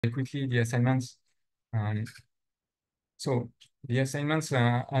quickly the assignments. Um, so the assignments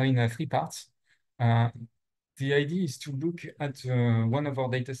are in three parts. The idea is to look at one of our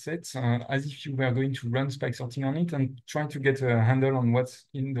data sets as if you were going to run spike sorting on it and try to get a handle on what's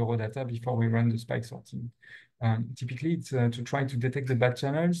in the raw data before we run the spike sorting. Typically, it's to try to detect the bad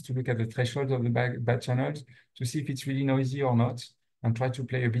channels, to look at the threshold of the bad channels, to see if it's really noisy or not, and try to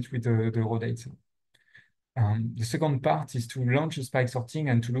play a bit with the raw data. The second part is to launch a spike sorting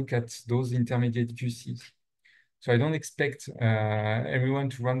and to look at those intermediate QCs. So I don't expect everyone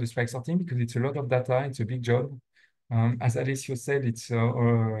to run the spike sorting because it's a lot of data, it's a big job. As Alessio said, it's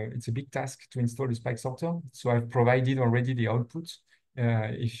a big task to install a spike sorter. So I've provided already the output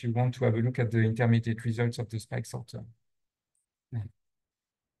if you want to have a look at the intermediate results of the spike sorter.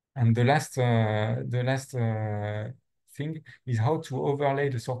 And the last thing is how to overlay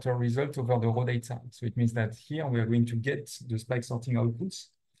the sorter result over the raw data. So it means that here we are going to get the spike sorting outputs.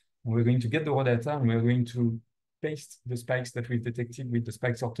 We're going to get the raw data and we're going to paste the spikes that we've detected with the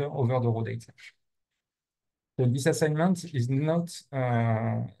spike sorter over the raw data. So this assignment is not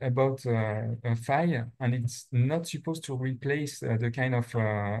about a file, and it's not supposed to replace the kind of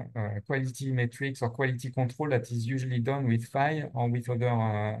quality metrics or quality control that is usually done with file or with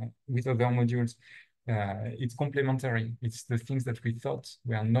other modules. It's complementary. It's the things that we thought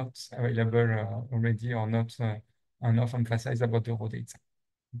were not available already or not enough emphasized about the raw data.